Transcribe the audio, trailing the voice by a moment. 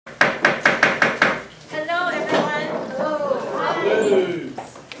Try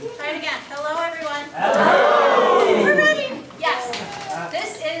it again. Hello, everyone. Hello. We're ready. Yes.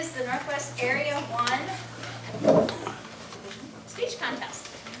 This is the Northwest Area 1 speech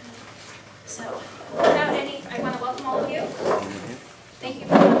contest. So, without any, I want to welcome all of you. Thank you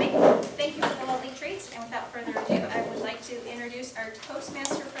for coming. Thank you for the lovely treats. And without further ado, I would like to introduce our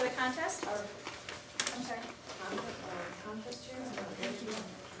Toastmaster for the contest. I'm sorry. Contest chair?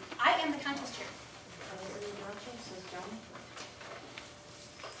 I am the contest chair.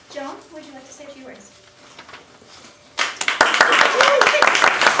 Joan, would you like to say a few words?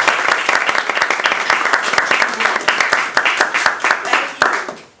 Thank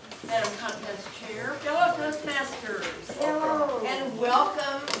you, Madam Contest Chair, fellow Toastmasters. Hello. And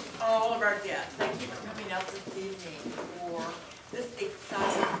welcome all of our guests. Thank you for coming out this evening for this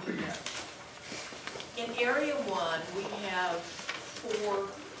exciting event. In Area 1, we have 4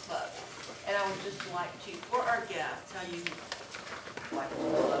 clubs. And I would just like to, for our guests, tell you what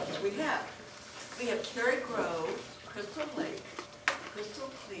clubs we have. We have Cary Grove, Crystal Lake, Crystal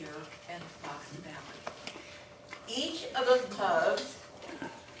Clear, and Fox Valley. Each of those clubs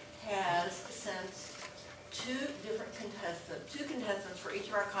has sent 2 different contestants, 2 contestants for each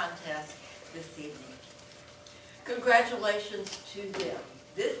of our contests this evening. Congratulations to them.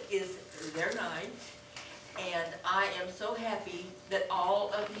 This is their night, and I am so happy that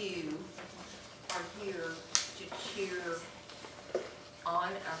all of you are here to cheer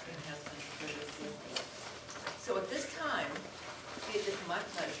on our contestants for this evening. So at this time, it is my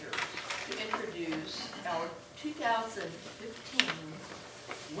pleasure to introduce our 2015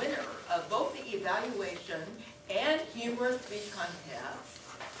 winner of both the evaluation and humorous speech contest,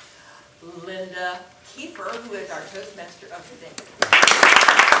 Linda Kiefer, who is our Toastmaster of the day.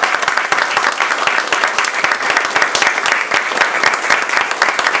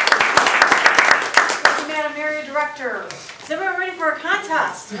 Madam Area Director, is everyone ready for a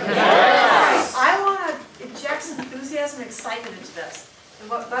contest? Yes. I want to inject some enthusiasm and excitement into this. And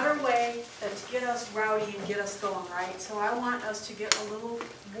what better way than to get us rowdy and get us going, right? So I want us to get a little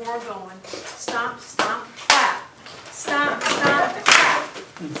war going. Stomp, stomp, clap. Stomp, stomp, clap.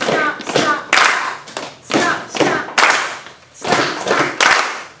 Stomp, stomp, clap. Stomp, stomp, clap. Stomp, stomp, clap.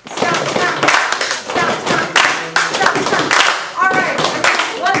 Stomp, stomp, stomp, stomp, stomp, stomp. All right.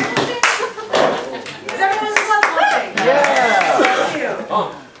 Is everyone clapping? Yeah. Thank you.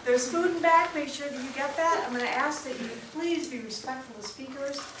 There's food in back. Make sure that you get that. I'm going to ask that you please be respectful of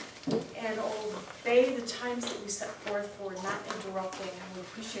speakers and obey the times that we set forth for not interrupting, and we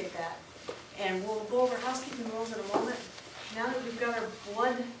appreciate that. And we'll go over housekeeping rules in a moment. Now that we've got our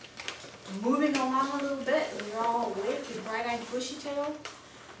blood moving along a little bit and we're all awake and bright-eyed, bushy-tailed,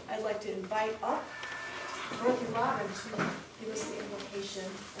 I'd like to invite up Dorothy Robin to give us the invocation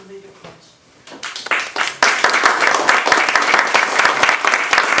and lead the pledge.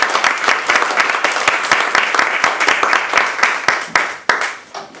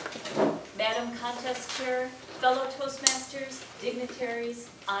 Madam Contest Chair, fellow Toastmasters, dignitaries,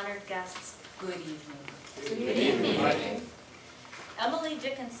 honored guests, good evening. Good evening. Emily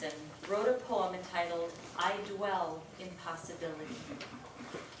Dickinson wrote a poem entitled, I Dwell in Possibility.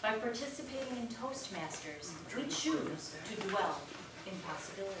 By participating in Toastmasters, we choose to dwell in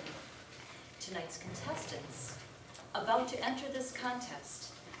possibility. Tonight's contestants, about to enter this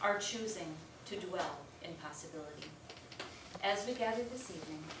contest, are choosing to dwell in possibility. As we gather this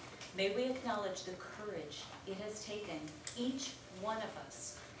evening, may we acknowledge the courage it has taken each one of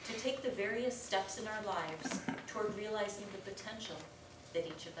us to take the various steps in our lives toward realizing the potential that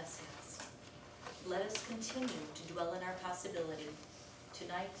each of us has. Let us continue to dwell in our possibility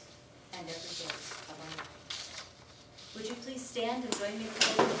tonight and every day of our lives. Would you please stand and join me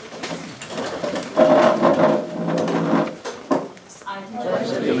for the I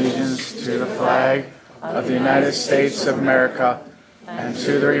Pledge allegiance to the flag of the United States of America and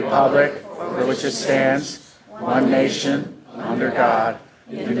to the republic for which it stands, one nation, under God,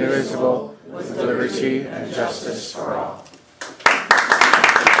 indivisible, with liberty and justice for all.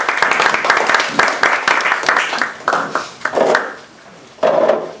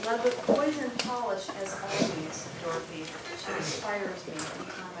 Led with poise and polish as always, Dorothy. She inspires me every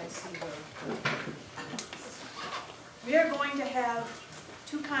time I see her. We are going to have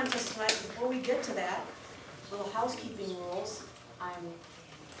 2 contests tonight. Before we get to that, little housekeeping rules. I'm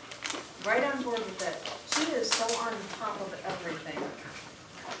right on board with it. She is so on top of everything.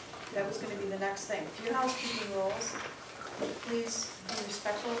 That was going to be the next thing. A few housekeeping rules. Please be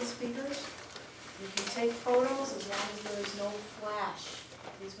respectful of the speakers. You can take photos as long as there is no flash.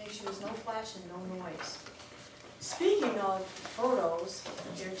 Please make sure there's no flash and no noise. Speaking of photos,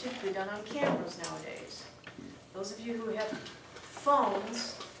 they're typically done on cameras nowadays. Those of you who have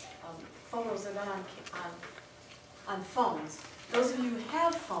phones, photos that are on phones. Those of you who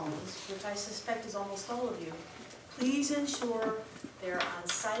have phones, which I suspect is almost all of you, please ensure they're on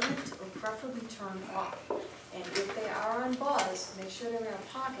silent or preferably turned off. And if they are on buzz, make sure they're in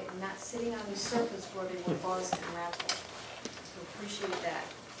a pocket and not sitting on the surface where they will buzz and rattle. So appreciate that.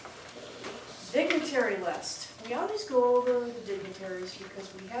 Dignitary list. We always go over the dignitaries because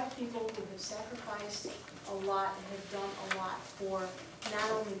we have people who have sacrificed a lot and have done a lot for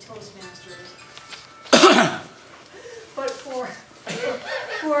not only Toastmasters, but for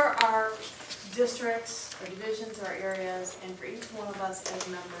our districts, our divisions, our areas, and for each one of us as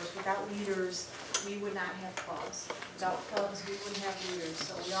members. Without leaders, we would not have clubs. Without clubs, we wouldn't have leaders.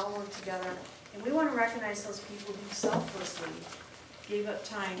 So we all work together, and we want to recognize those people who selflessly gave up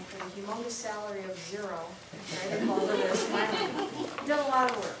time for the humongous salary of $0, right, and all of this. We've done a lot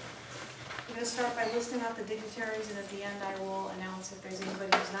of work. We're going to start by listing out the dignitaries, and at the end I will announce if there's anybody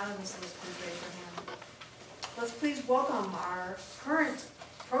who's not on this list, please raise your hand. Let's please welcome our current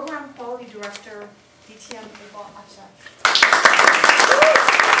Program Quality Director, DTM April Akshay.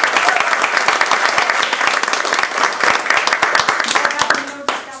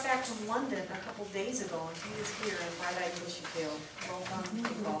 Just got back from London a couple days ago, and he was here in bright-eyed Bushyfield. Welcome,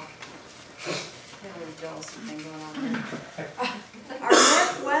 April. Got a little jealousy thing going on there.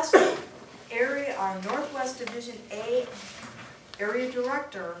 Our Northwest Division A Area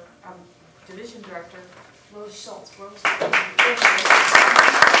Director, Division Director, Rose Schultz. Rose,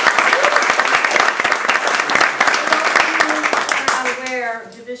 where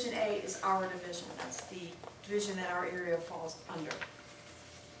Division A is our division. That's the division that our area falls under.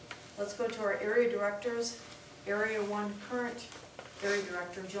 Let's go to our area directors. Area 1 current area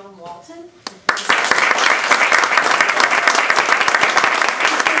director, Joan Walton.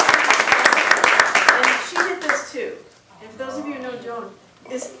 And she did this too. And if those of you who know Joan,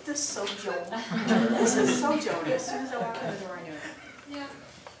 isn't this so Joan? This is so Joan. As soon as I walked in the door, I knew it. Yeah.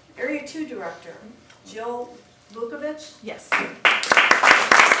 Area 2 director, Jill Lukovich. Yes.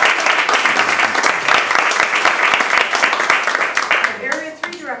 Area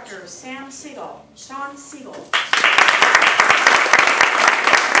 3 director, Sean Siegel.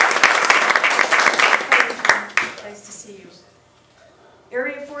 Nice to see you.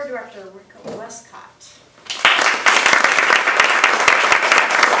 Area 4 director, Rick Westcott.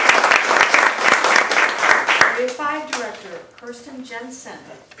 Area 5 director, Kirsten Jensen.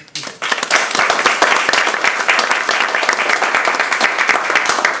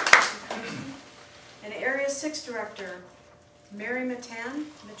 And Area 6 director, Mary Matran,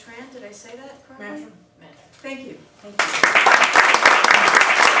 did I say that correctly? Thank you. Thank you.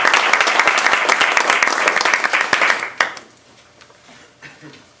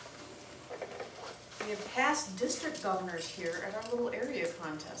 We have past district governors here at our little area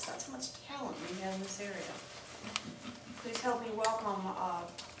contest. That's how much talent we have in this area. Please help me welcome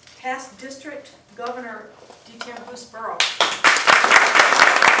past district governor, DTM Bruce Burrow.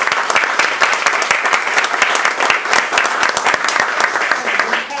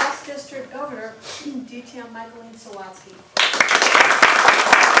 Past district governor, DTM Michaeline Sawatsky.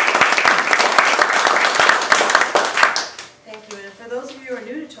 Thank you. And for those of you who are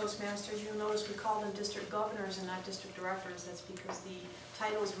new to Toastmasters, you'll notice we call them district governors and not district directors. That's because the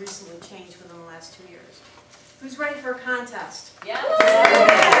title has recently changed within the last 2 years. Who's ready for a contest? Yeah.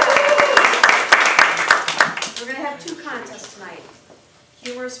 We're going to have 2 contests tonight.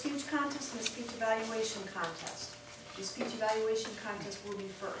 Humorous speech contest and a speech evaluation contest. The speech evaluation contest will be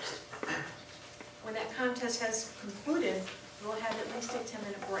first. When that contest has concluded, we'll have at least a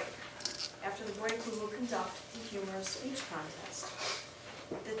 10-minute break. After the break, we will conduct the humorous speech contest.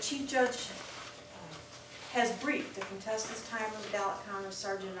 The Chief Judge has briefed the contestants, timers, ballot counters,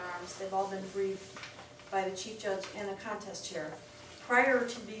 sergeant at arms. They've all been briefed by the Chief Judge and the contest chair prior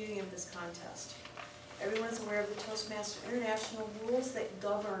to the beginning of this contest. Everyone's aware of the Toastmaster International rules that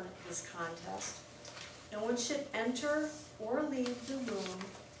govern this contest. No one should enter or leave the room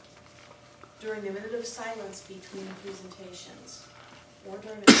during the minute of silence between presentations. Or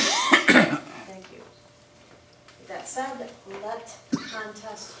during the Thank you. With that said, let the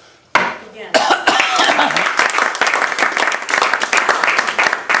contest begin.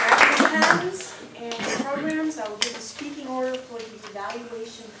 After the pens and programs, I will give a speaking order for the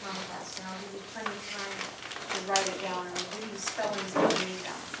evaluation contest, and I'll give you plenty of time to write it down, and I'll give you spellings that you need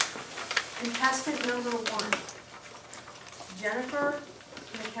down. Contestant number 1, Jennifer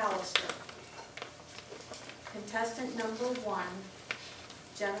McAllister. Contestant number 1,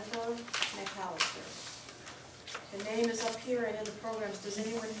 Jennifer McAllister. The name is up here and in the programs. Does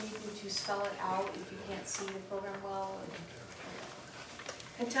anyone need me to spell it out if you can't see the program well?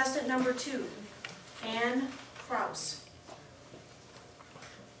 Contestant number 2, Ann Kraus.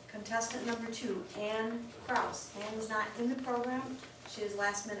 Contestant number 2, Ann Kraus. Ann is not in the program. She is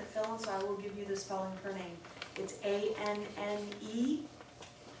last minute fill-in, so I will give you the spelling of her name. It's A-N-N-E-K-R-A-U-S-E.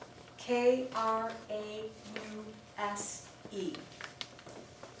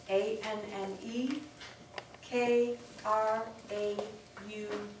 A-N-N-E-K-R-A-U-S-E.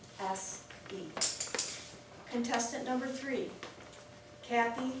 Contestant number 3,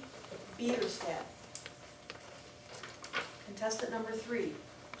 Kathy Bieterstad. Contestant number 3,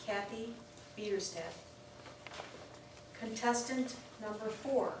 Kathy Bieterstad. Contestant number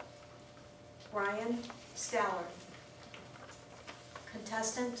 4, Brian Staller.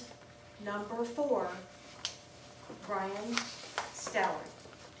 Contestant number 4, Brian Staller.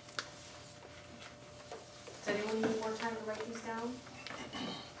 Does anyone need more time to write these down?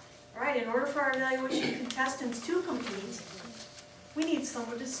 All right, in order for our evaluation contestants to compete, we need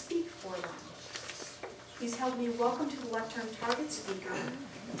someone to speak for them. Please help me welcome to the lectern target speaker,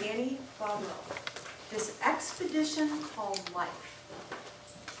 Danny Bobrow. This expedition called life.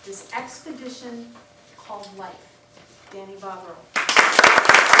 This expedition called life. Danny Bobrow.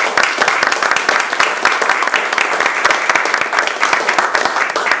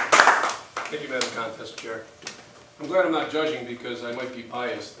 Thank you, Madam Contest Chair. I'm glad I'm not judging because I might be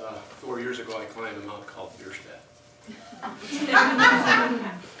biased. 4 years ago I climbed a mountain called Bierstadt.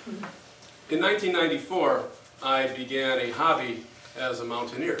 In 1994, I began a hobby as a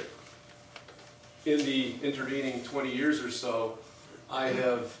mountaineer. In the intervening 20 years or so, I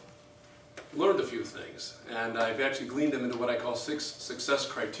have learned a few things, and I've actually gleaned them into what I call 6 success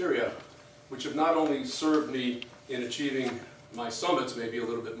criteria, which have not only served me in achieving my summits maybe a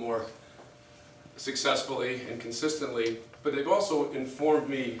little bit more successfully and consistently, but they've also informed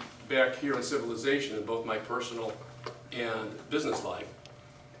me back here in civilization in both my personal and business life.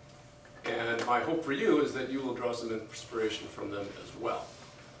 And my hope for you is that you will draw some inspiration from them as well.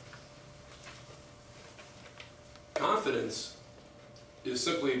 Confidence is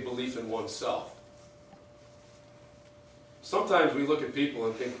simply belief in oneself. Sometimes we look at people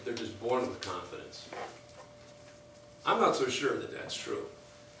and think that they're just born with confidence. I'm not so sure that that's true.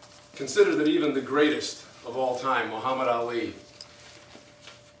 Consider that even the greatest of all time, Muhammad Ali,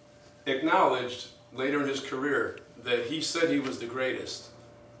 acknowledged later in his career that he said he was the greatest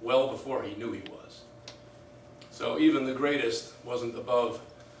well before he knew he was. So even the greatest wasn't above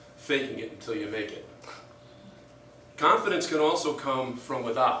faking it until you make it. Confidence can also come from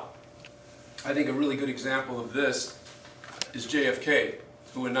without. I think a really good example of this is JFK,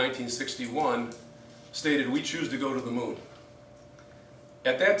 who in 1961 stated, "We choose to go to the moon."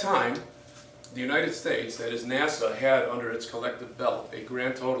 At that time, the United States, that is NASA, had under its collective belt a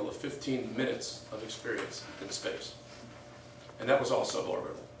grand total of 15 minutes of experience in space. And that was all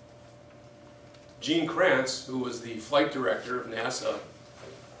suborbital. Gene Kranz, who was the flight director of NASA,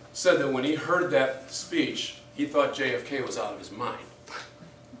 said that when he heard that speech, he thought JFK was out of his mind.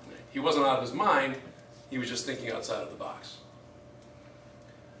 He wasn't out of his mind, he was just thinking outside of the box.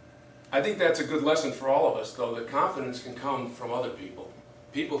 I think that's a good lesson for all of us, though, that confidence can come from other people.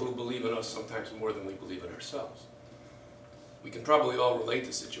 People who believe in us sometimes more than we believe in ourselves. We can probably all relate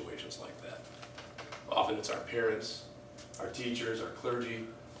to situations like that. Often it's our parents, our teachers, our clergy.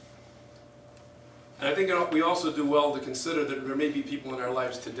 And I think we also do well to consider that there may be people in our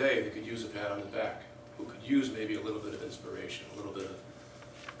lives today that could use a pat on the back, who could use maybe a little bit of inspiration, a little bit of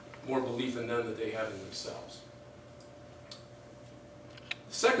more belief in them that they have in themselves.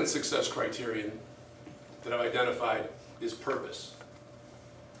 The second success criterion that I've identified is purpose.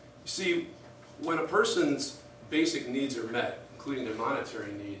 You see, when a person's basic needs are met, including their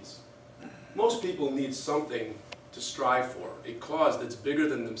monetary needs, most people need something to strive for, a cause that's bigger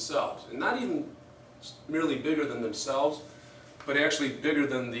than themselves, and not even merely bigger than themselves, but actually bigger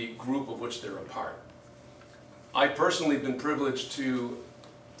than the group of which they're a part. I've personally been privileged to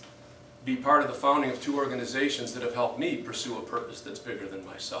be part of the founding of 2 organizations that have helped me pursue a purpose that's bigger than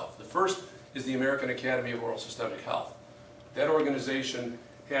myself. The first is the American Academy of Oral Systemic Health. That organization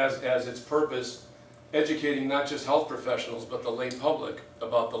has as its purpose educating not just health professionals but the lay public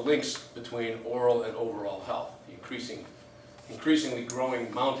about the links between oral and overall health, the increasingly growing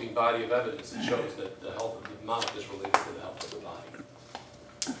mounting body of evidence that shows that the health of the mouth is related to the health of the body.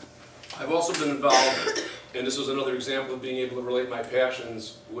 I've also been involved, and this was another example of being able to relate my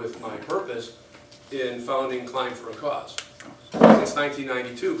passions with my purpose, in founding Climb for a Cause. Since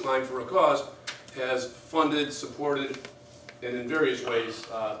 1992, Climb for a Cause has funded, supported, and in various ways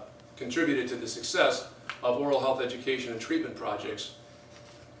contributed to the success of oral health education and treatment projects,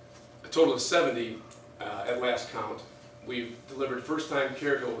 a total of 70 at last count, We've delivered first-time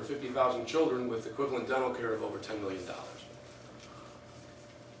care to over 50,000 children with equivalent dental care of over $10 million.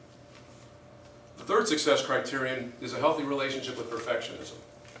 The third success criterion is a healthy relationship with perfectionism.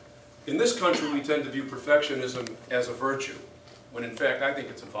 In this country, we tend to view perfectionism as a virtue, when in fact I think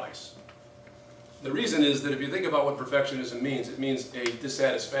it's a vice. The reason is that if you think about what perfectionism means, it means a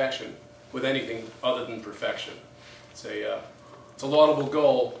dissatisfaction with anything other than perfection. It's a laudable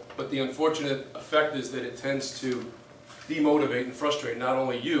goal, but the unfortunate effect is that it tends to demotivate and frustrate not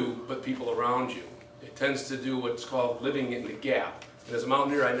only you, but people around you. It tends to do what's called living in the gap. And as a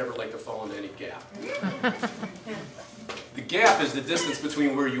mountaineer, I never like to fall into any gap. The gap is the distance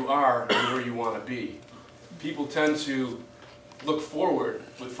between where you are and where you want to be. People tend to look forward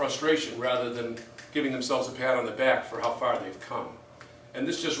with frustration rather than giving themselves a pat on the back for how far they've come. And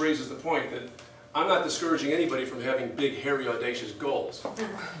this just raises the point that I'm not discouraging anybody from having big, hairy, audacious goals.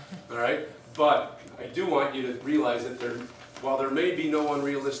 All right? But I do want you to realize that while there may be no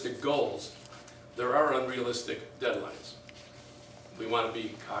unrealistic goals, there are unrealistic deadlines. We want to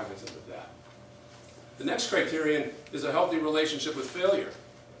be cognizant of that. The next criterion is a healthy relationship with failure.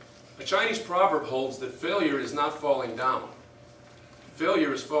 A Chinese proverb holds that failure is not falling down.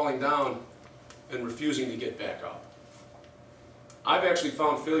 Failure is falling down and refusing to get back up. I've actually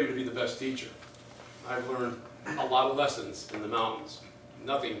found failure to be the best teacher. I've learned a lot of lessons in the mountains.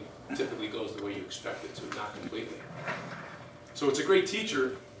 Nothing typically goes the way you expect it to, not completely. So it's a great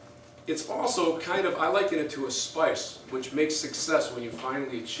teacher. It's also kind of, I liken it to a spice, which makes success when you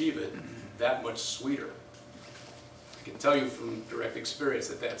finally achieve it that much sweeter. I can tell you from direct experience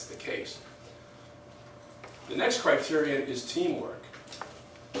that that's the case. The next criterion is teamwork.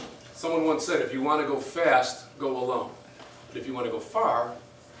 Someone once said, if you want to go fast, go alone. But if you want to go far,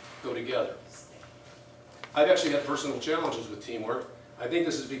 go together. I've actually had personal challenges with teamwork. I think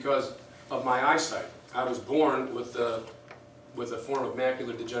this is because of my eyesight. I was born with a form of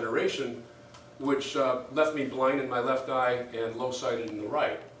macular degeneration, which left me blind in my left eye and low-sighted in the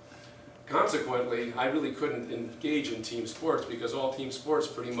right. Consequently, I really couldn't engage in team sports because all team sports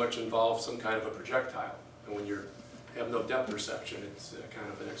pretty much involve some kind of a projectile. And when you have no depth perception, it's kind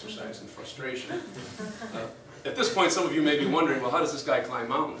of an exercise in frustration. At this point, some of you may be wondering, well, how does this guy climb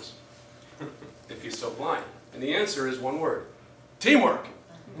mountains if he's so blind? And the answer is one word: teamwork.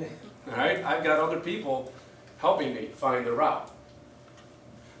 All right? I've got other people helping me find the route.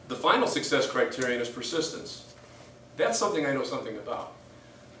 The final success criterion is persistence. That's something I know something about.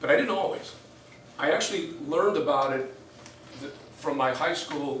 But I didn't always. I actually learned about it from my high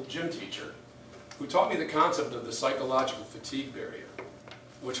school gym teacher, who taught me the concept of the psychological fatigue barrier,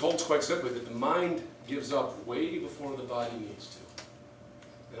 which holds quite simply that the mind gives up way before the body needs to.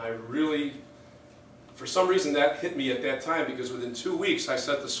 And I really, for some reason, that hit me at that time, because within 2 weeks I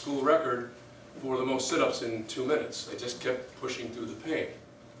set the school record for the most sit-ups in 2 minutes. I just kept pushing through the pain.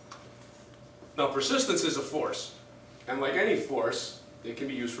 Now, persistence is a force, and like any force, it can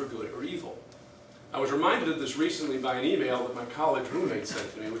be used for good or evil. I was reminded of this recently by an email that my college roommate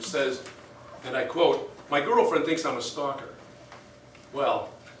sent to me, which says, and I quote, "My girlfriend thinks I'm a stalker." Well,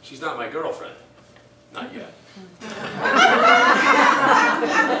 she's not my girlfriend. Not yet.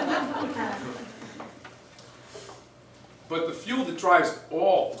 But the fuel that drives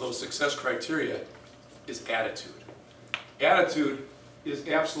all those success criteria is attitude. Attitude is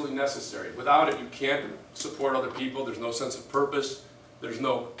absolutely necessary. Without it, you can't support other people. There's no sense of purpose. There's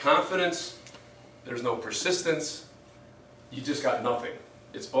no confidence. There's no persistence. You just got nothing.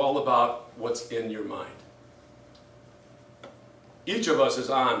 It's all about what's in your mind. Each of us is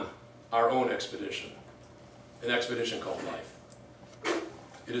on our own expedition, an expedition called life.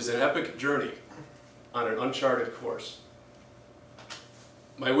 It is an epic journey on an uncharted course.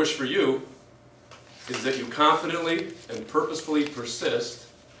 My wish for you is that you confidently and purposefully persist,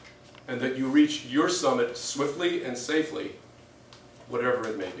 and that you reach your summit swiftly and safely, whatever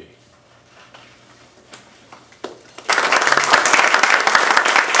it may be.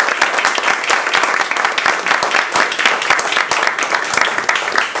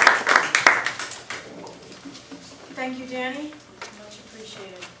 Thank you, Danny. Much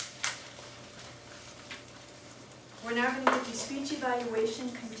appreciated. We're now going to give the speech evaluation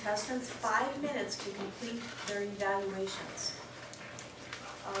contestants 5 minutes to complete their evaluations.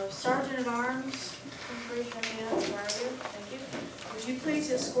 Sergeant at Arms, please raise your hands. Where are you? Thank you. Would you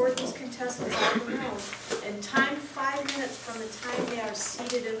please escort these contestants out of the room and time 5 minutes from the time they are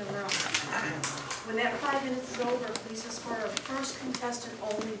seated in the room. When that 5 minutes is over, please escort our first contestant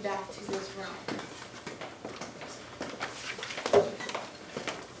only back to this room.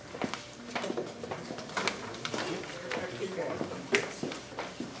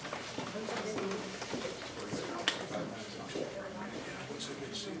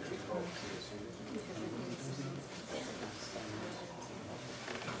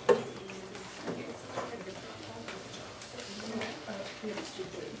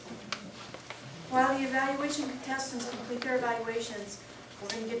 While the evaluation contestants complete their evaluations, we're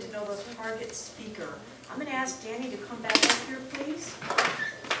going to get to know the target speaker. I'm going to ask Danny to come back up here, please.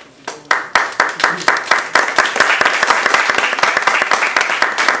 That's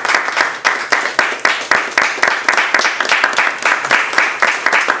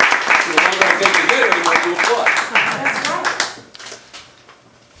right.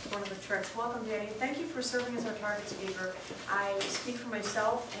 One of the tricks. Welcome, Danny. Thank you for serving as our target speaker. I speak for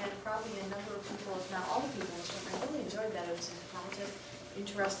myself and probably a number of people, if not all the people in this room. I really enjoyed that. It was informative,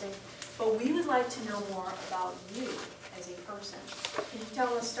 interesting. But we would like to know more about you as a person. Can you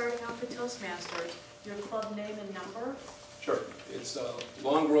tell us, starting off with Toastmasters, your club name and number? Sure. It's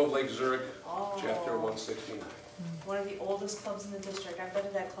Long Grove Lake Zurich, Oh. Chapter 169. One of the oldest clubs in the district. I've been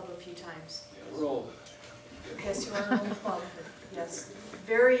to that club a few times. Yeah, we're old. Yes, you are an old club, but yes.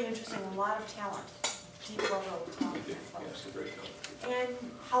 Very interesting, a lot of talent, deep level of talent in that club. Yes, a great company. And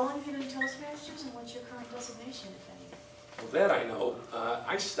how long have you been Toastmasters, and what's your current designation, if any? Well, that I know.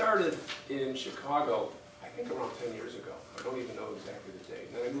 I started in Chicago, I think around 10 years ago. I don't even know exactly the date.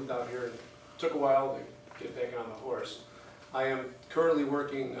 And then I moved out here and it took a while to get back on the horse. I am currently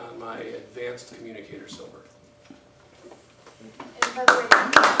working on my Advanced Communicator Silver. And by the way, I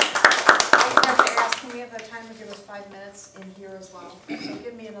have to ask, can we have the time to give us 5 minutes in here as well? So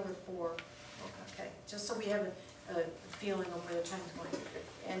give me another 4. Okay, just so we have a feeling of where the time's going.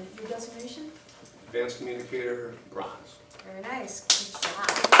 And your designation? Advanced Communicator Bronze. Very nice. Good job.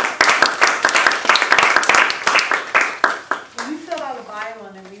 When you fill out a bio,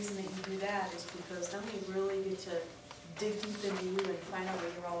 and the reason that you do that is because then we really get to dig deep into you and find out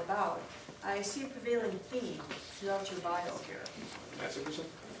what you're all about. I see a prevailing theme throughout your bio here. Masochism?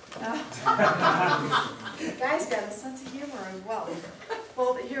 Guys got a sense of humor as well.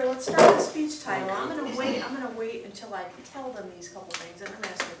 Well, here, let's start with speech title. I'm gonna wait until I tell them these couple things, and I'm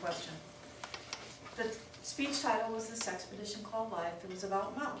gonna ask you a question. The speech title was This Expedition Called Life. It was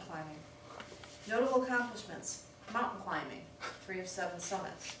about mountain climbing. Notable accomplishments: mountain climbing, 3 of 7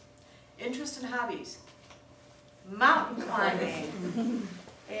 summits. Interest and hobbies: mountain climbing.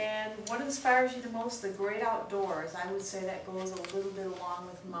 And what inspires you the most? The great outdoors. I would say that goes a little bit along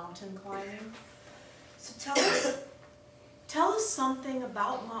with mountain climbing. So tell us something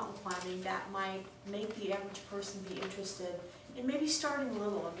about mountain climbing that might make the average person be interested in maybe starting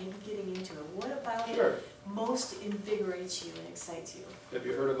little and maybe getting into it. What about it most invigorates you and excites you? Have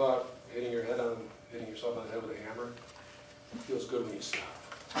you heard about hitting yourself on the head with a hammer? It feels good when you stop.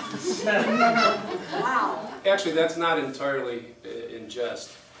 Wow. Actually, that's not entirely in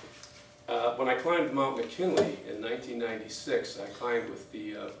jest. When I climbed Mount McKinley in 1996, I climbed with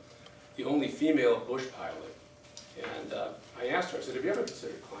the only female bush pilot. And I asked her, I said, have you ever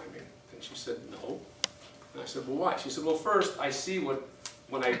considered climbing? And she said, no. And I said, well, why? She said, well, first, I see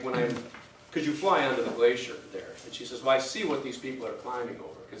because you fly onto the glacier there. And she says, well, I see what these people are climbing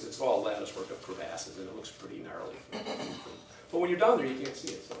over, because it's all lattice work of crevasses, and it looks pretty gnarly. But when you're down there, you can't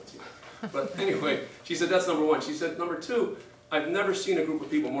see it, so it's easy. But anyway, she said, that's number one. She said, number two, I've never seen a group of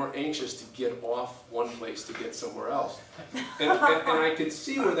people more anxious to get off one place to get somewhere else. And I could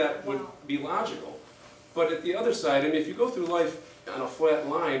see where that would be logical. But at the other side, I mean, if you go through life on a flat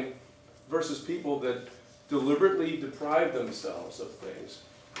line versus people that deliberately deprive themselves of things,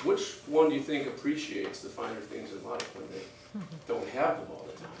 which one do you think appreciates the finer things in life when they don't have them all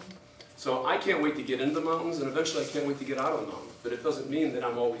the time? So I can't wait to get into the mountains, and eventually I can't wait to get out of the mountains. But it doesn't mean that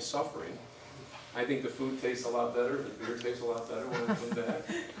I'm always suffering. I think the food tastes a lot better, the beer tastes a lot better when I come back.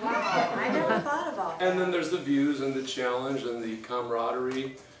 Wow, I never thought about that. And then there's the views and the challenge and the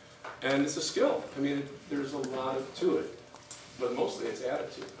camaraderie. And it's a skill. I mean, there's a lot to it. But mostly it's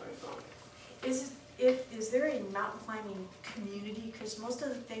attitude, I found. Is there a mountain climbing community? Because most of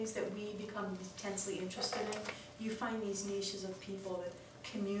the things that we become intensely interested in, you find these niches of people, that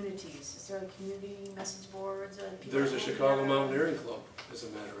communities. Is there a community, message boards? There's a Chicago Mountaineering Club, as a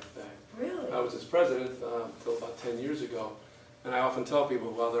matter of fact. Really? I was its president until about 10 years ago. And I often tell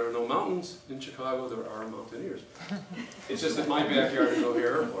people, while there are no mountains in Chicago, there are mountaineers. It's just that my backyard is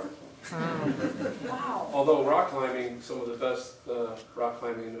O'Hare Airport. Wow. Although rock climbing, some of the best rock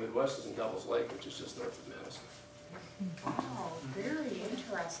climbing in the Midwest is in Devil's Lake, which is just north of Madison. Oh, very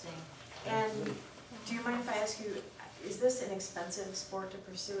interesting. And do you mind if I ask you, is this an expensive sport to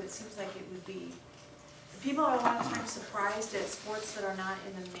pursue? It seems like it would be. People are a lot of times surprised at sports that are not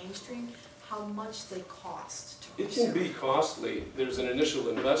in the mainstream, how much they cost to pursue. It can be costly. There's an initial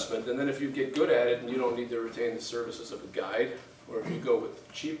investment, and then if you get good at it and you don't need to retain the services of a guide, or if you go with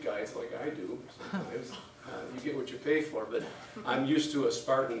cheap guides like I do sometimes, you get what you pay for. But I'm used to a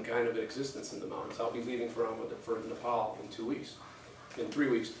Spartan kind of existence in the mountains. I'll be leaving for Nepal in 2 weeks. in 3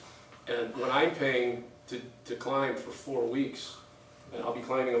 weeks. And when I'm paying to climb for 4 weeks, and I'll be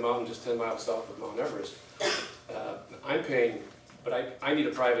climbing a mountain just 10 miles south of Mount Everest, I'm paying, but I need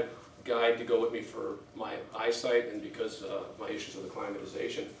a private guide to go with me for my eyesight and because of my issues with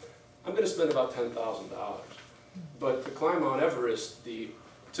acclimatization. I'm going to spend about $10,000. But to climb Mount Everest, the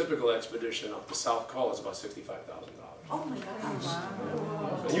typical expedition up the South Col is about $65,000. Oh my gosh.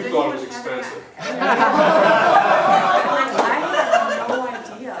 And you thought it was expensive. I had no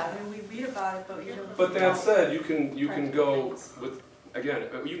idea. I mean, we read about it, but you don't. But that said, you can go with, again,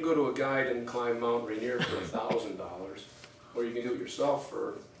 you can go to a guide and climb Mount Rainier for $1,000, or you can do it yourself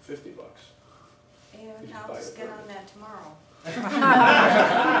for $50. And I'll just get on that tomorrow. Yeah,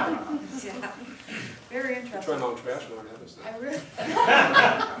 very Try interesting. Mount Trashmore and have this I thing. really,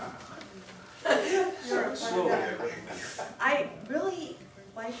 you're a Slowly. I really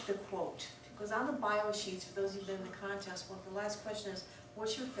like the quote. It goes on the bio sheets for those who've been in the contest. Well, the last question is,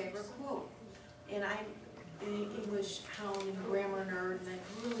 what's your favorite quote? And I'm an English hound and grammar nerd, and I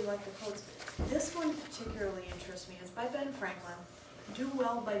really like the quotes. This one particularly interests me. It's by Ben Franklin. Do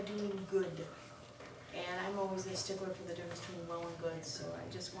well by doing good. And I'm always a stickler for the difference between well and good, so I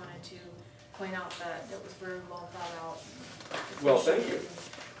just wanted to point out that it was very well thought out. Well, thank you.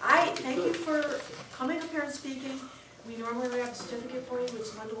 I thank you for coming up here and speaking. We normally have a certificate for you,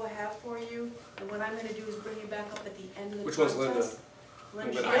 which Linda will have for you. And what I'm going to do is bring you back up at the end of the Which contest. one's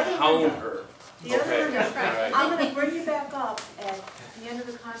Linda? Linda. But I hound her. The other Okay, Linda. all right. I'm going to bring you back up at the end of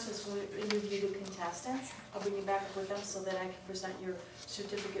the contest when we interview the contestants. I'll bring you back up with them so that I can present your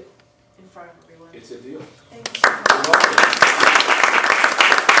certificate in front of everyone. It's a deal. Thank you so much. You're welcome.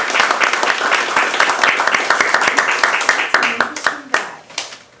 That's an interesting guy.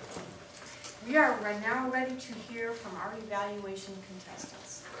 We are right now ready to hear from our evaluation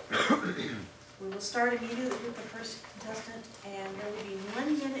contestants. We will start immediately with the first contestant, and there will be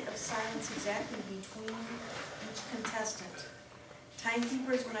 1 minute of silence exactly between each contestant.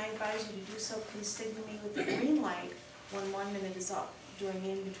 Timekeepers, when I advise you to do so, please signal me with the green light when 1 minute is up during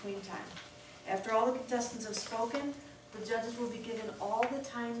the in-between time. After all the contestants have spoken, the judges will be given all the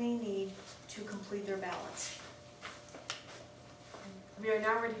time they need to complete their ballots. We are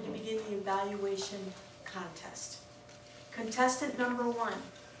now ready to begin the evaluation contest. Contestant number 1,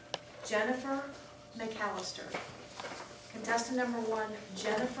 Jennifer McAllister. Contestant number 1,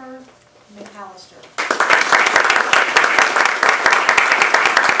 Jennifer McAllister.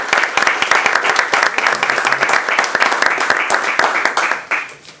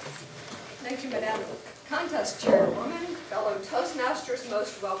 Thank you, Madam Contest Chairwoman, fellow Toastmasters,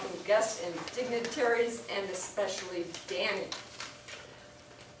 most welcome guests and dignitaries, and especially Danny.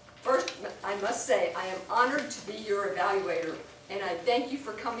 First, I must say, I am honored to be your evaluator, and I thank you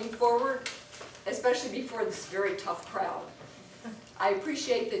for coming forward, especially before this very tough crowd. I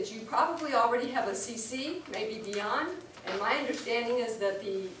appreciate that you probably already have a CC, maybe beyond, and my understanding is that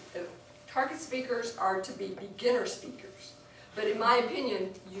the target speakers are to be beginner speakers. But in my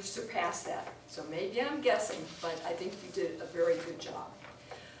opinion, you surpassed that. So maybe I'm guessing, but I think you did a very good job.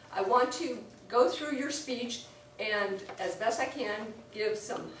 I want to go through your speech and, as best I can, give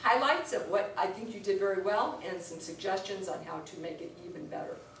some highlights of what I think you did very well and some suggestions on how to make it even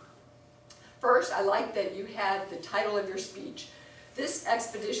better. First, I like that you had the title of your speech, This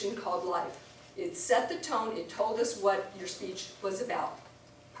Expedition Called Life. It set the tone, it told us what your speech was about.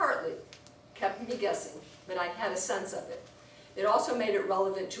 Partly, kept me guessing, but I had a sense of it. It also made it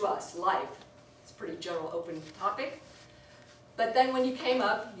relevant to us, life. It's a pretty general, open topic. But then when you came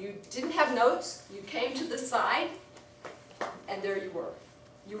up, you didn't have notes, you came to the side, and there you were.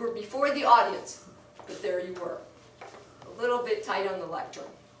 You were before the audience, but there you were. A little bit tight on the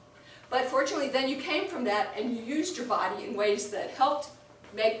lectern. But fortunately, then you came from that and you used your body in ways that helped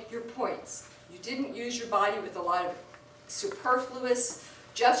make your points. You didn't use your body with a lot of superfluous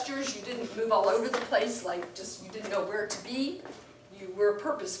gestures. You didn't move all over the place like just you didn't know where to be. You were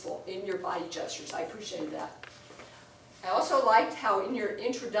purposeful in your body gestures. I appreciated that. I also liked how in your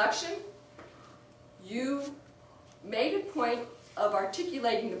introduction, you made a point of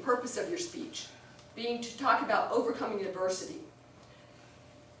articulating the purpose of your speech, being to talk about overcoming adversity.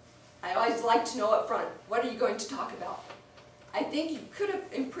 I always like to know up front, what are you going to talk about? I think you could have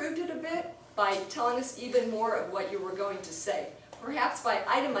improved it a bit by telling us even more of what you were going to say. Perhaps by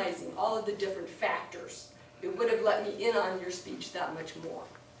itemizing all of the different factors. It would have let me in on your speech that much more.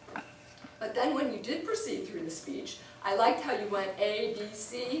 But then when you did proceed through the speech, I liked how you went A, B,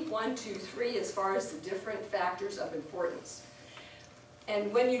 C, 1, 2, 3, as far as the different factors of importance.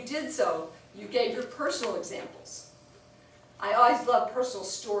 And when you did so, you gave your personal examples. I always love personal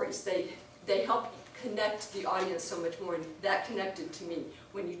stories. They help connect the audience so much more, and that connected to me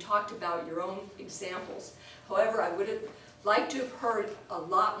when you talked about your own examples. However, I would have liked to have heard a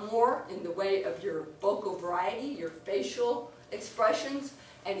lot more in the way of your vocal variety, your facial expressions,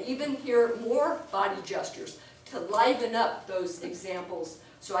 and even hear more body gestures to liven up those examples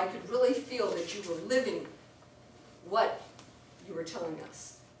so I could really feel that you were living what you were telling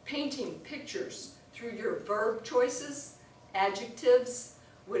us. Painting pictures through your verb choices, adjectives,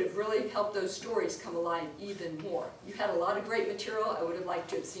 would have really helped those stories come alive even more. You had a lot of great material. I would have liked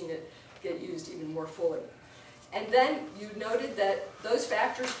to have seen it get used even more fully. And then you noted that those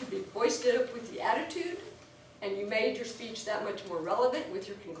factors could be hoisted up with the attitude, and you made your speech that much more relevant with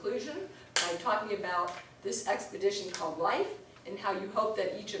your conclusion by talking about this expedition called life and how you hope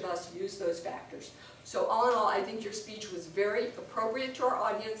that each of us use those factors. So all in all, I think your speech was very appropriate to our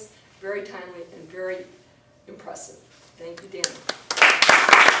audience, very timely, and very impressive. Thank you, Dan.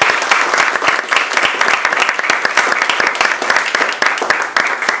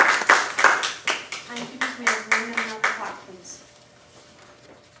 Thank you, Ms. Mayor. Bring them out the clock, please.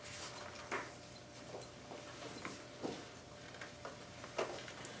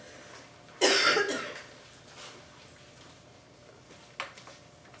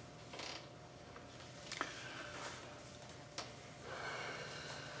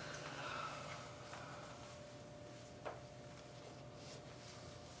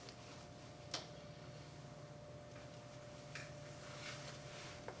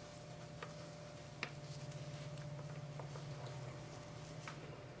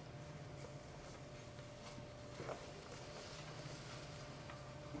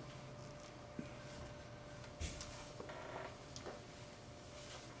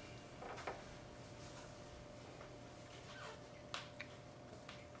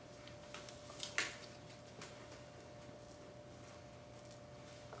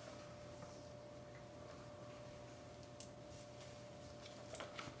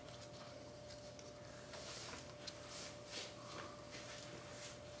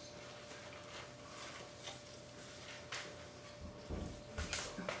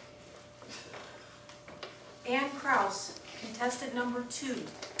 Ann Kraus, contestant number 2.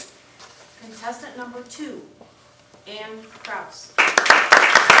 Contestant number 2, Ann Kraus.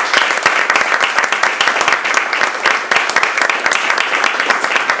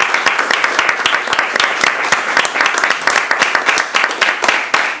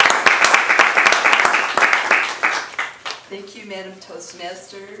 Thank you, Madam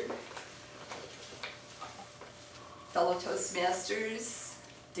Toastmaster, fellow Toastmasters,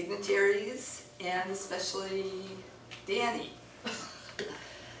 dignitaries, and especially Danny.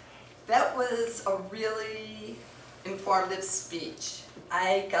 That was a really informative speech.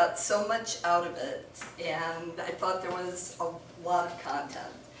 I got so much out of it, and I thought there was a lot of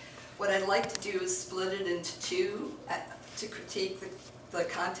content. What I'd like to do is split it into two, to critique the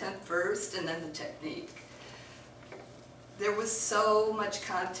content first and then the technique. There was so much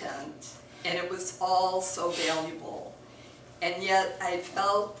content, and it was all so valuable. And yet I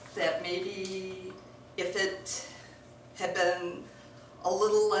felt that maybe if it had been a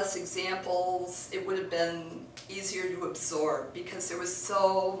little less examples, it would have been easier to absorb because there was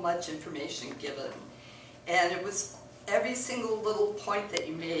so much information given. And it was, every single little point that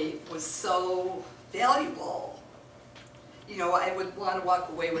you made was so valuable. You know, I would want to walk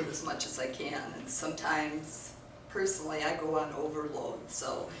away with as much as I can, and sometimes, personally, I go on overload,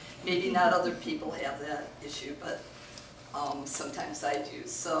 so maybe not other people have that issue, but sometimes I do.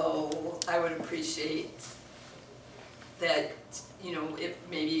 So I would appreciate that, you know, it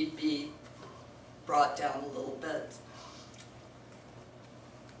maybe be brought down a little bit.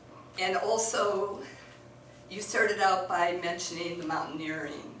 And also, you started out by mentioning the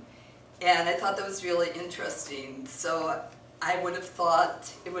mountaineering, and I thought that was really interesting. So I would have thought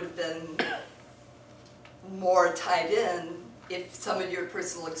it would have been more tied in if some of your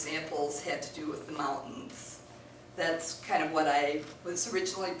personal examples had to do with the mountains. That's kind of what I was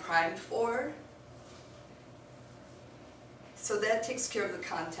originally primed for. So that takes care of the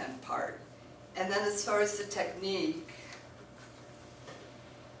content part. And then as far as the technique,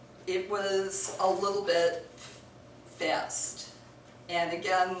 it was a little bit fast. And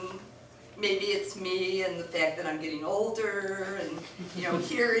again, maybe it's me and the fact that I'm getting older and, you know,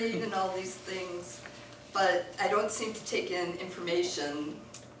 hearing and all these things. But I don't seem to take in information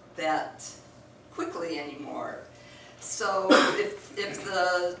that quickly anymore. So if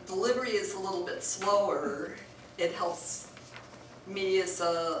the delivery is a little bit slower, it helps me as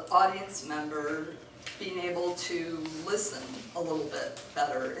an audience member being able to listen a little bit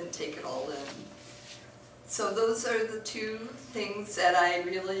better and take it all in. So those are the two things that I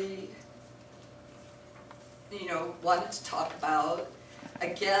really wanted to talk about.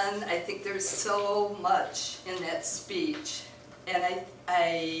 Again, I think there's so much in that speech, and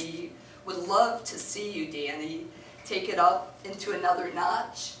I would love to see you, Danny, take it up into another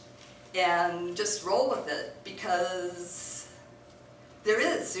notch and just roll with it, because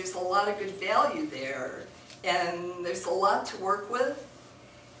there's a lot of good value there, and there's a lot to work with,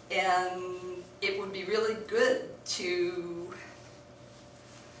 and it would be really good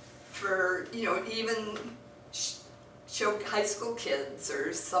for even show high school kids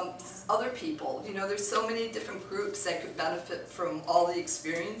or some other people. There's so many different groups that could benefit from all the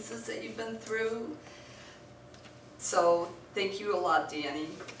experiences that you've been through. So thank you a lot, Danny.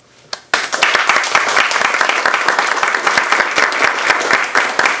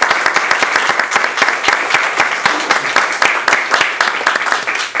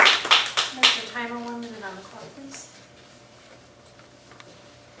 Mr. Timer, 1 minute on the clock, please.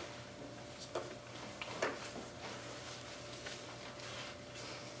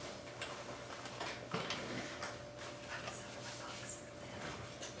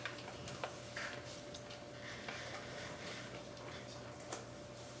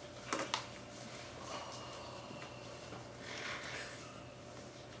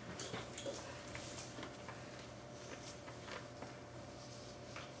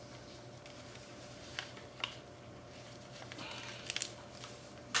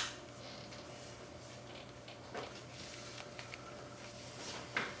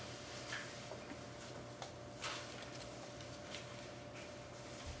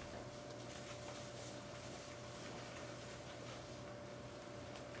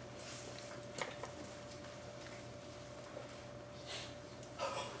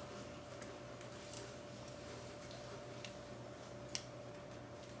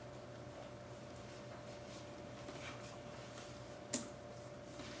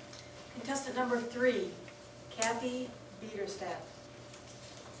 Contestant number 3, Kathy Biederstadt.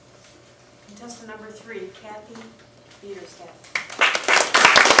 Contestant number 3, Kathy Biederstadt.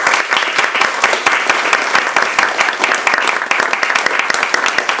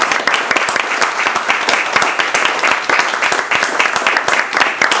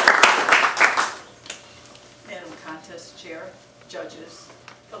 Madam Contest Chair, judges,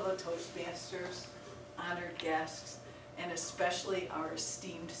 fellow Toastmasters, honored guests, and especially our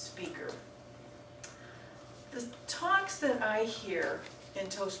esteemed speaker. The talks that I hear in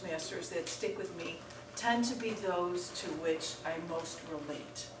Toastmasters that stick with me tend to be those to which I most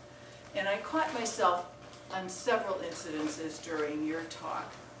relate. And I caught myself on several incidences during your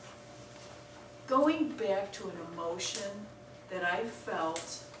talk going back to an emotion that I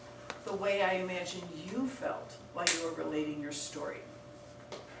felt the way I imagine you felt while you were relating your story.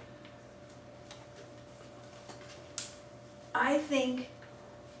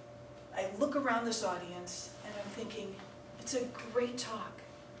 I look around this audience and I'm thinking, it's a great talk.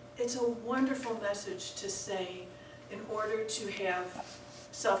 It's a wonderful message to say, in order to have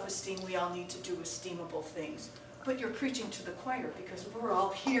self-esteem, we all need to do esteemable things. But you're preaching to the choir because we're all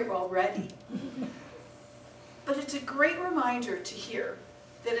here already. But it's a great reminder to hear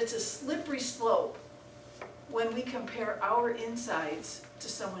that it's a slippery slope when we compare our insides to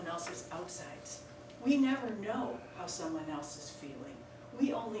someone else's outsides. We never know how someone else is feeling.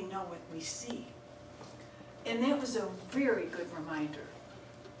 We only know what we see. And that was a very good reminder.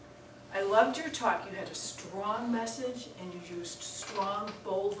 I loved your talk. You had a strong message and you used strong,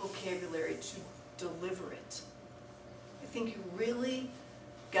 bold vocabulary to deliver it. I think you really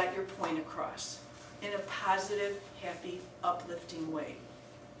got your point across in a positive, happy, uplifting way.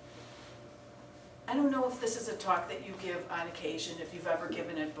 I don't know if this is a talk that you give on occasion, if you've ever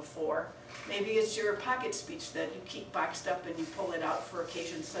given it before. Maybe it's your pocket speech that you keep boxed up and you pull it out for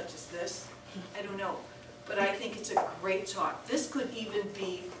occasions such as this. I don't know. But I think it's a great talk. This could even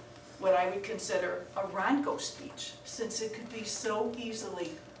be what I would consider a Ronco speech, since it could be so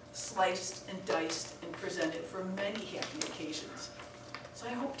easily sliced and diced and presented for many happy occasions. So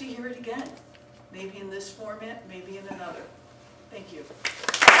I hope to hear it again. Maybe in this format, maybe in another. Thank you.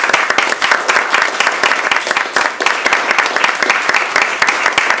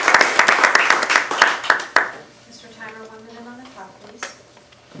 Mr. Timer, 1 minute on the clock, please.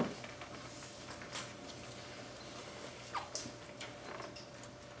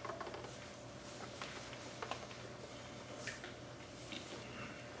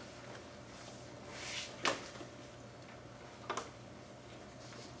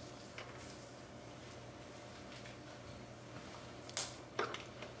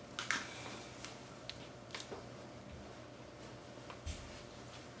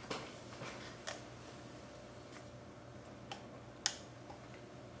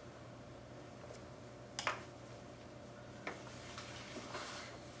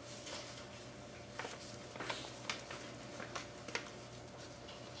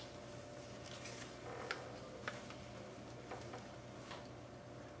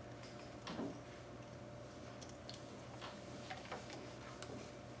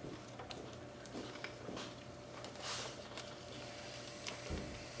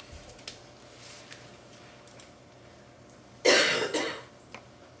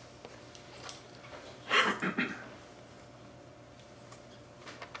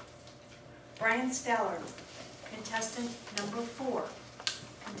 Brian Steller, contestant number 4.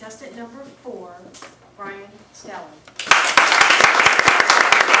 Contestant number 4, Brian Steller.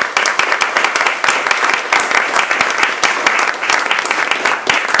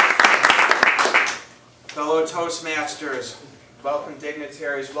 Fellow Toastmasters, welcome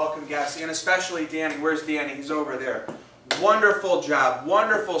dignitaries, welcome guests, and especially Danny. Where's Danny? He's over there. Wonderful job,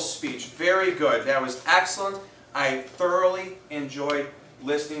 wonderful speech, very good. That was excellent. I thoroughly enjoyed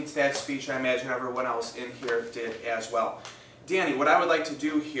listening to that speech. I imagine everyone else in here did as well. Danny, what I would like to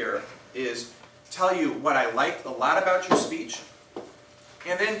do here is tell you what I liked a lot about your speech,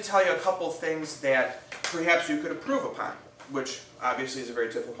 and then tell you a couple things that perhaps you could improve upon, which obviously is a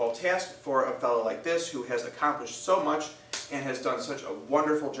very difficult task for a fellow like this who has accomplished so much and has done such a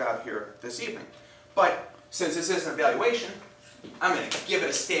wonderful job here this evening. But since this is an evaluation, I'm going to give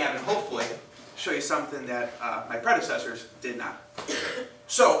it a stab and hopefully show you something that my predecessors did not.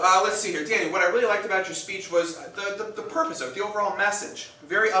 So let's see here. Danny, what I really liked about your speech was the purpose of it, the overall message.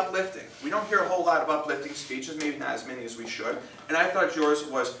 Very uplifting. We don't hear a whole lot of uplifting speeches, maybe not as many as we should, and I thought yours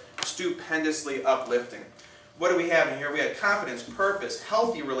was stupendously uplifting. What do we have in here? We had confidence, purpose,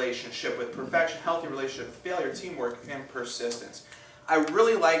 healthy relationship with perfection, healthy relationship with failure, teamwork, and persistence. I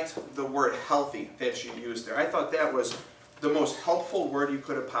really liked the word healthy that you used there. I thought that was the most helpful word you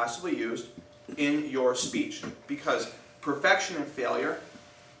could have possibly used in your speech, because perfection and failure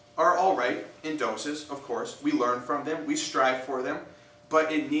are all right in doses, of course. We learn from them, we strive for them,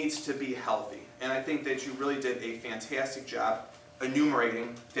 but it needs to be healthy. And I think that you really did a fantastic job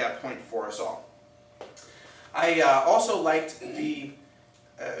enumerating that point for us all. I also liked the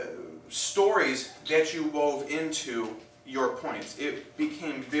stories that you wove into your points. It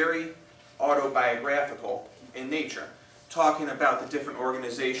became very autobiographical in nature, talking about the different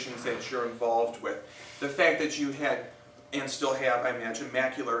organizations that you're involved with. The fact that you had, and still have, I imagine,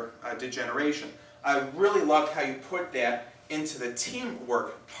 macular degeneration. I really loved how you put that into the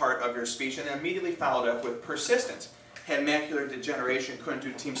teamwork part of your speech, and then immediately followed up with persistence. Had macular degeneration, couldn't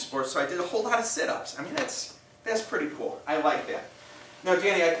do team sports, so I did a whole lot of sit-ups. I mean, that's pretty cool. I like that. Now,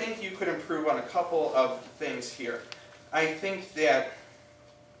 Danny, I think you could improve on a couple of things here. I think that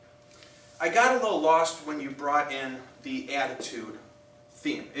I got a little lost when you brought in the attitude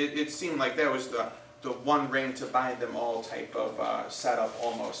theme. It seemed like that was the one ring to bind them all type of setup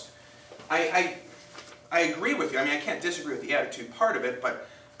almost. I agree with you. I mean, I can't disagree with the attitude part of it, but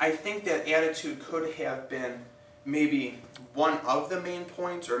I think that attitude could have been maybe one of the main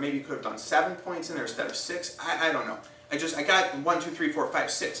points, or maybe you could have done 7 points in there instead of 6. I don't know. I got 1, 2, 3, 4,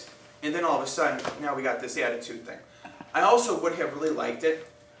 5, 6, and then all of a sudden, now we got this attitude thing. I also would have really liked it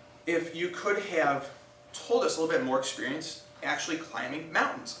if you could have told us a little bit more experience actually climbing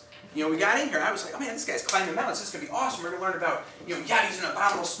mountains. You know, we got in here, I was like, oh man, this guy's climbing mountains, this is going to be awesome. We're going to learn about, you know, Yetis and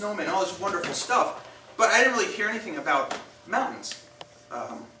abominable snowmen, all this wonderful stuff. But I didn't really hear anything about mountains.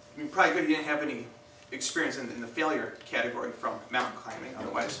 I mean, probably good you didn't have any experience in the failure category from mountain climbing,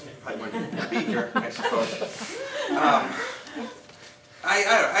 otherwise you probably wouldn't be here, I suppose.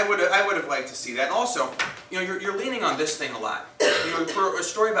 I would have liked to see that. And also, you know, you're leaning on this thing a lot. You know, for a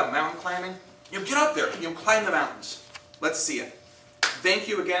story about mountain climbing, you know, get up there, you know, climb the mountains. Let's see it. Thank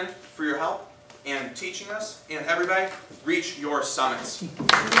you again for your help and teaching us, and everybody, reach your summits. The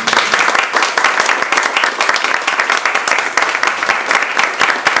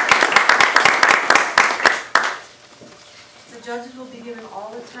judges will be given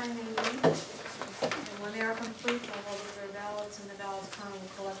all the time they need, and when they are complete, they'll hold up their ballots, and the ballots come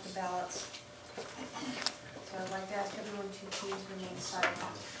and collect the ballots. So I'd like to ask everyone to please remain silent.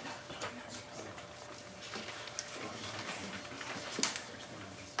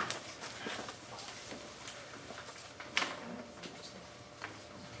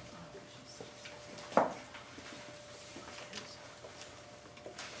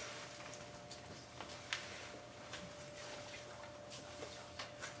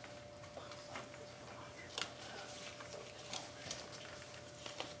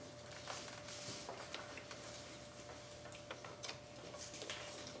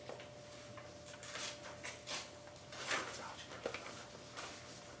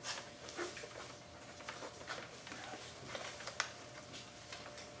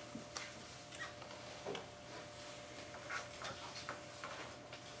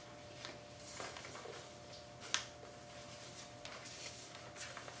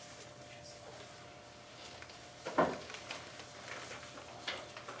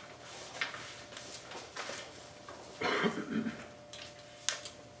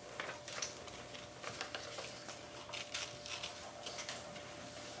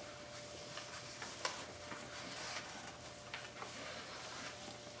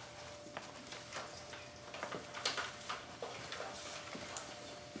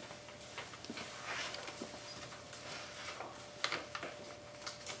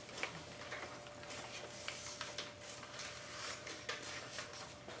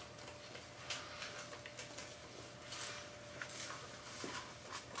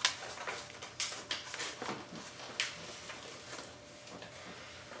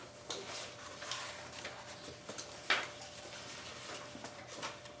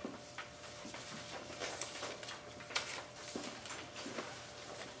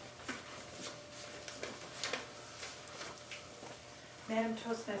 Madam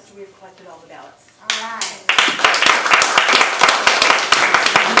Toastmaster, we have collected all the ballots. All right.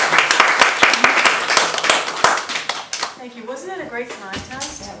 Thank you. Wasn't it a great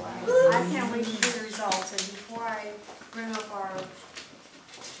contest? I can't wait to hear the results. And before I bring up our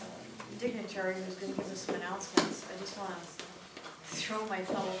dignitary who's going to give us some announcements, I just want to throw my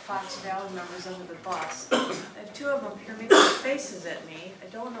fellow Fox Valley members under the bus. I have two of them here making faces at me. I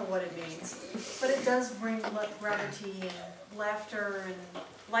don't know what it means, but it does bring brevity and laughter and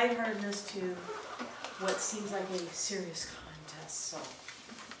lightheartedness to what seems like a serious contest. So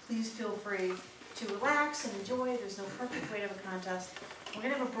please feel free to relax and enjoy. There's no perfect way to have a contest. We're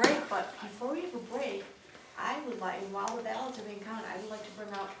going to have a break, but before we have a break, I would like, while the ballots are being counted, I would like to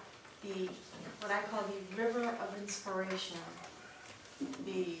bring up the, what I call the River of Inspiration.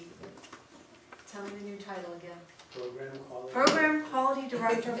 Tell me the new title again. Program Quality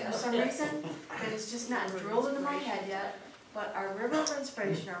Director. For some reason, that is just not drilled into my head yet. But our River of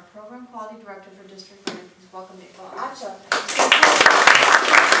Inspiration, our Program Quality Director for District 9, please welcome me. Acha.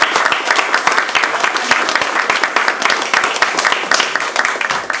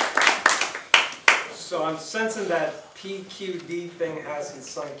 So I'm sensing that PQD thing hasn't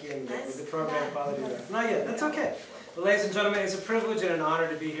sunk in yet with the Program Quality Director. Not yet. That's okay. Well, ladies and gentlemen, it's a privilege and an honor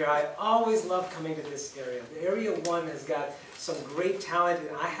to be here. I always love coming to this area. The Area 1 has got some great talent,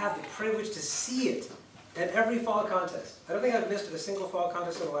 and I have the privilege to see it at every fall contest. I don't think I've missed a single fall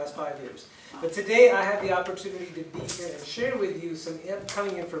contest in the last 5 years. But today I have the opportunity to be here and share with you some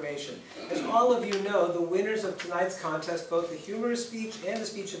upcoming information. As all of you know, the winners of tonight's contest, both the humorous speech and the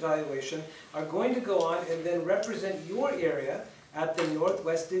speech evaluation, are going to go on and then represent your area at the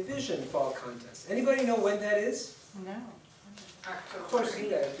Northwest Division Fall Contest. Anybody know when that is? No. Of course you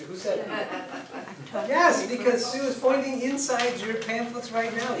guys do. Who said it? Yes, because Sue is pointing inside your pamphlets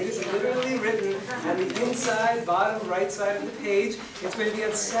right now. It is literally written on the inside, bottom right side of the page. It's going to be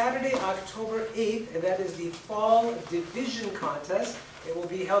on Saturday, October 8th, and that is the Fall Division Contest. It will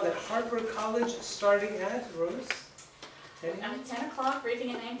be held at Harper College starting at, Rose? 10 o'clock,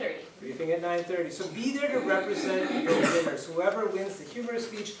 briefing at 9:30. Briefing at 9:30. So be there to represent your winners. Whoever wins the humorous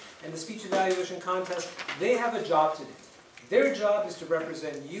speech and the speech evaluation contest, they have a job to do. Their job is to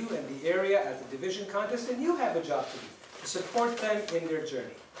represent you and the area at the division contest, and you have a job to do, to support them in their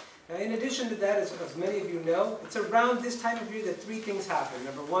journey. Now, in addition to that, as many of you know, it's around this time of year that three things happen.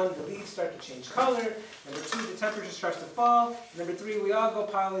 Number one, the leaves start to change color. Number two, the temperature starts to fall. Number three, we all go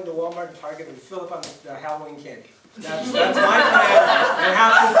piling to Walmart and Target and fill up on the Halloween candy. That's my plan. It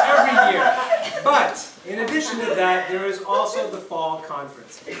happens every year. But in addition to that, there is also the Fall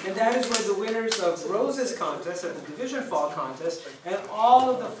Conference. And that is where the winners of Rose's contest at the Division Fall Contest and all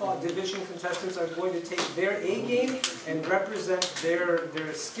of the Fall Division contestants are going to take their A game and represent their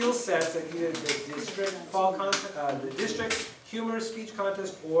skill sets at either the District Fall Contest, the District Humorous Speech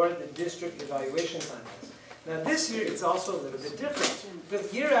Contest, or the District Evaluation Contest. Now this year it's also a little bit different.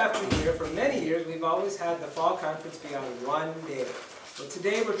 Because year after year, for many years, we've always had the Fall Conference be on one day. But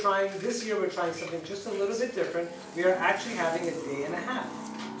today this year we're trying something just a little bit different. We are actually having a day and a half.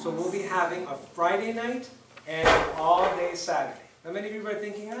 So we'll be having a Friday night and an all-day Saturday. Now many of you are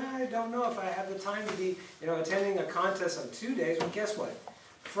thinking, I don't know if I have the time to be attending a contest on 2 days. Well, guess what?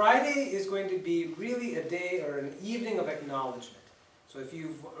 Friday is going to be really a day or an evening of acknowledgement. So if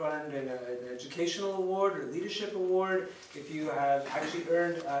you've earned an educational award or leadership award, if you have actually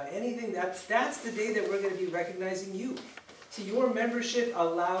earned anything, that's the day that we're going to be recognizing you. See, your membership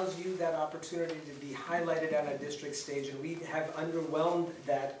allows you that opportunity to be highlighted on a district stage, and we have underwhelmed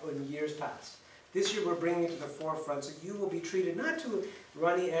that in years past. This year we're bringing it to the forefront, so you will be treated not to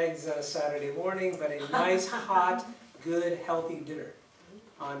runny eggs on a Saturday morning, but a nice, hot, good, healthy dinner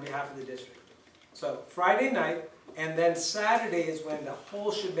on behalf of the district. So Friday night, and then Saturday is when the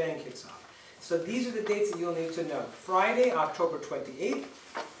whole shebang kicks off. So these are the dates that you'll need to know. Friday, October 28th,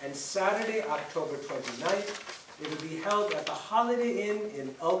 and Saturday, October 29th. It will be held at the Holiday Inn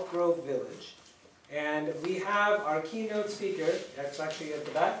in Elk Grove Village. And we have our keynote speaker, that's actually at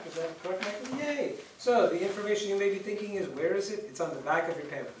the back, is that correct, Michael? Yay! So the information you may be thinking is, where is it? It's on the back of your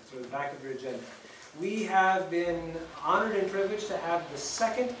pamphlets, or the back of your agenda. We have been honored and privileged to have the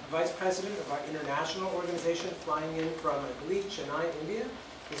second vice president of our international organization flying in from, I believe, Chennai, India.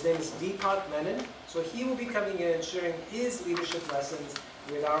 His name is Deepak Menon. So he will be coming in and sharing his leadership lessons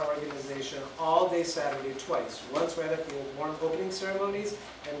with our organization all day Saturday twice. Once right at the warm opening ceremonies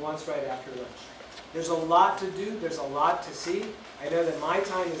and once right after lunch. There's a lot to do, there's a lot to see. I know that my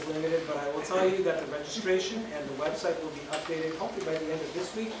time is limited, but I will tell you that the registration and the website will be updated hopefully by the end of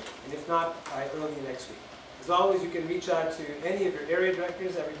this week, and if not, by early next week. As always, you can reach out to any of your area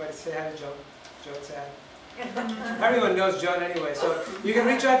directors. Everybody say hi to Joe. Joe, say hi. Everyone knows Joan anyway, so you can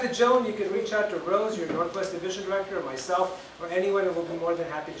reach out to Joan, you can reach out to Rose, your Northwest Division Director, or myself, or anyone, and we'll be more than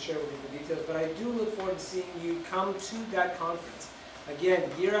happy to share with you the details. But I do look forward to seeing you come to that conference. Again,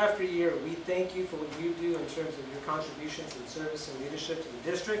 year after year, we thank you for what you do in terms of your contributions and service and leadership to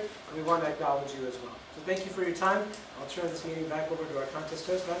the district, and we want to acknowledge you as well. So thank you for your time. I'll turn this meeting back over to our contest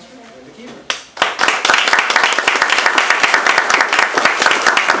Toastmaster, Linda Kiefer.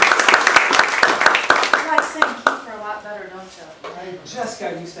 You guys sang Kiefer a lot better, don't you? I just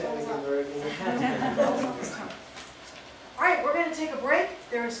got used to having a word in your hand. All right, we're going to take a break.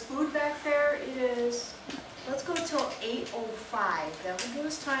 There's food back there. It is, let's go till 8:05. That will give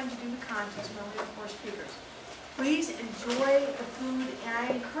us time to do the contest. We only have 4 speakers. Please enjoy the food, and I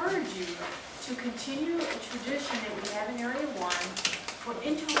encourage you to continue a tradition that we have in Area 1 for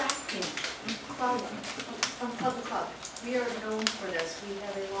interacting from club to club. We are known for this. We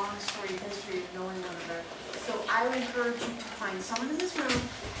have a long storied history of knowing one another. So I would encourage you to find someone in this room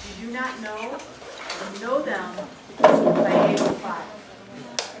you do not know, and know them by 8:05.